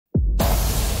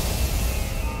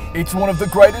It's one of the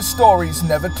greatest stories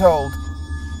never told.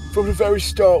 From the very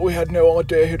start, we had no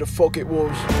idea who the fuck it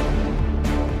was.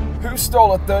 Who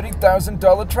stole a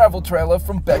 $30,000 travel trailer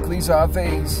from Beckley's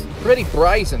RVs? Pretty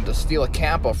brazen to steal a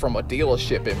camper from a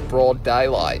dealership in broad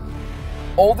daylight.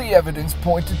 All the evidence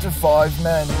pointed to 5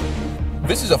 men.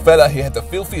 This is a fella who had the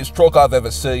filthiest truck I've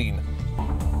ever seen.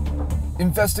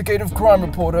 Investigative crime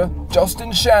reporter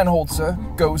Justin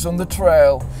Shanholzer goes on the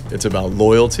trail. It's about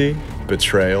loyalty,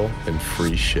 betrayal, and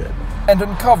free shit. And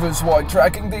uncovers why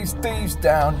tracking these thieves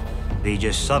down He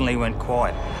just suddenly went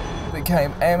quiet.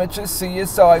 became amateur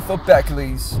CSI for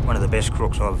Beckley's. One of the best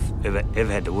crooks I've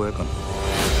ever had to work on.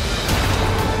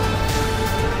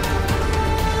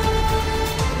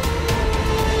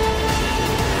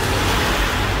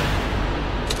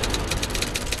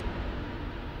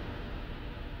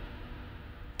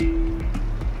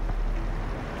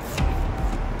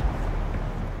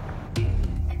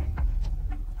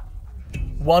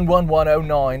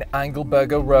 (11109)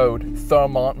 Engelberger Road,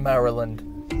 Thurmont, Maryland.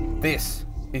 This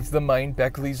is the main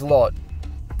Beckley's lot,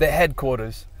 the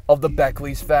headquarters of the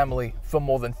Beckley's family for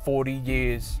more than 40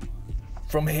 years.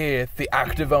 From here, the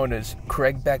active owners,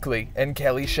 Craig Beckley and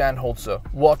Kelly Shanholzer,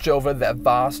 watch over their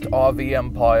vast RV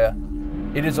empire.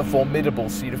 It is a formidable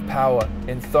seat of power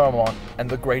in Thurmont and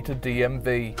the greater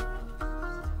DMV.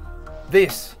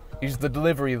 This is the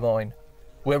delivery line,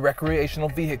 where recreational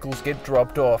vehicles get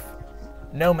dropped off.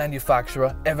 No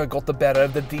manufacturer ever got the better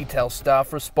of the detail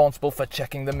staff responsible for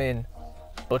checking them in.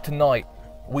 But tonight,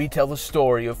 we tell the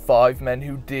story of 5 men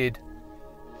who did.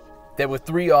 There were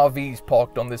 3 RVs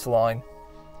parked on this line,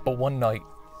 but one night,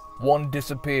 one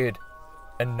disappeared,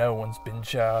 and no one's been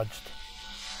charged.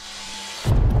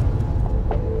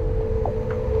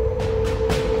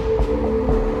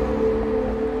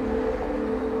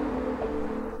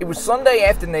 It was Sunday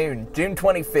afternoon, June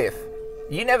 25th.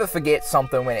 You never forget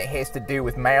something when it has to do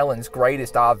with Maryland's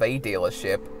greatest RV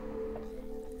dealership.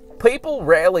 People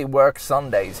rarely work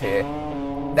Sundays here.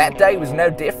 That day was no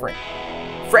different.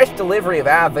 Fresh delivery of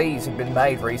RVs had been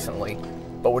made recently,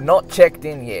 but were not checked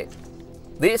in yet.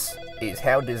 This is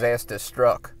how disaster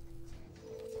struck.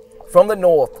 From the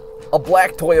north, a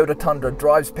black Toyota Tundra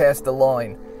drives past the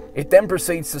line. It then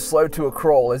proceeds to slow to a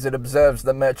crawl as it observes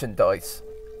the merchandise.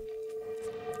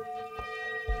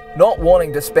 Not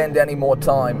wanting to spend any more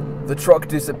time, the truck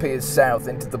disappears south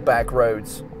into the back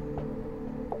roads.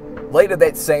 Later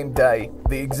that same day,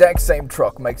 the exact same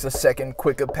truck makes a second,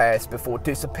 quicker pass before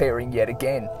disappearing yet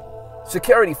again.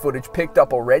 Security footage picked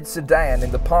up a red sedan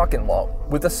in the parking lot,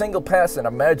 with a single person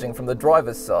emerging from the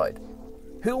driver's side.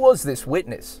 Who was this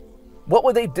witness? What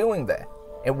were they doing there?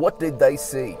 And what did they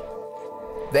see?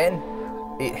 Then,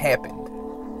 it happened.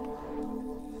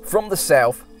 From the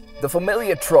south, the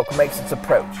familiar truck makes its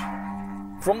approach.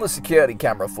 From the security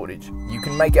camera footage, you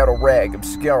can make out a rag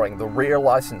obscuring the rear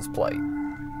license plate.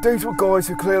 These were guys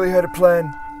who clearly had a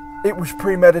plan. It was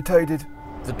premeditated.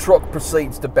 The truck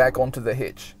proceeds to back onto the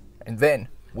hitch, and then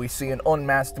we see an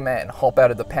unmasked man hop out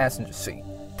of the passenger seat,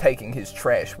 taking his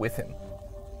trash with him.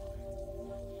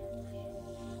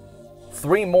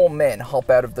 3 more men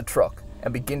hop out of the truck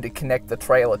and begin to connect the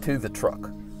trailer to the truck.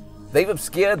 They've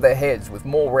obscured their heads with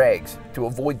more rags to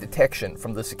avoid detection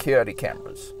from the security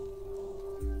cameras.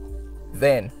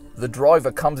 Then, the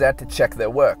driver comes out to check their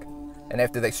work, and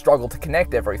after they struggle to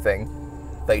connect everything,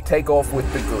 they take off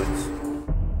with the goods.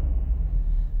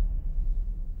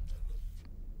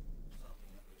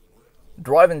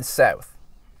 Driving south,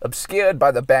 obscured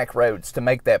by the back roads to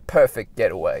make their perfect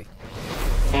getaway.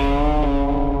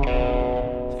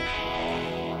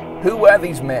 Who were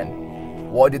these men?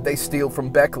 Why did they steal from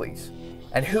Beckley's?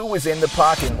 And who was in the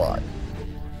parking lot?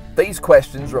 These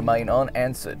questions remain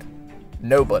unanswered.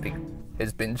 Nobody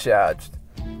has been charged.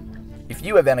 If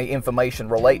you have any information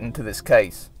relating to this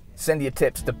case, send your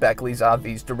tips to Beckley's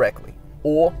RVs directly,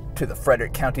 or to the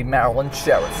Frederick County, Maryland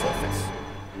Sheriff's Office.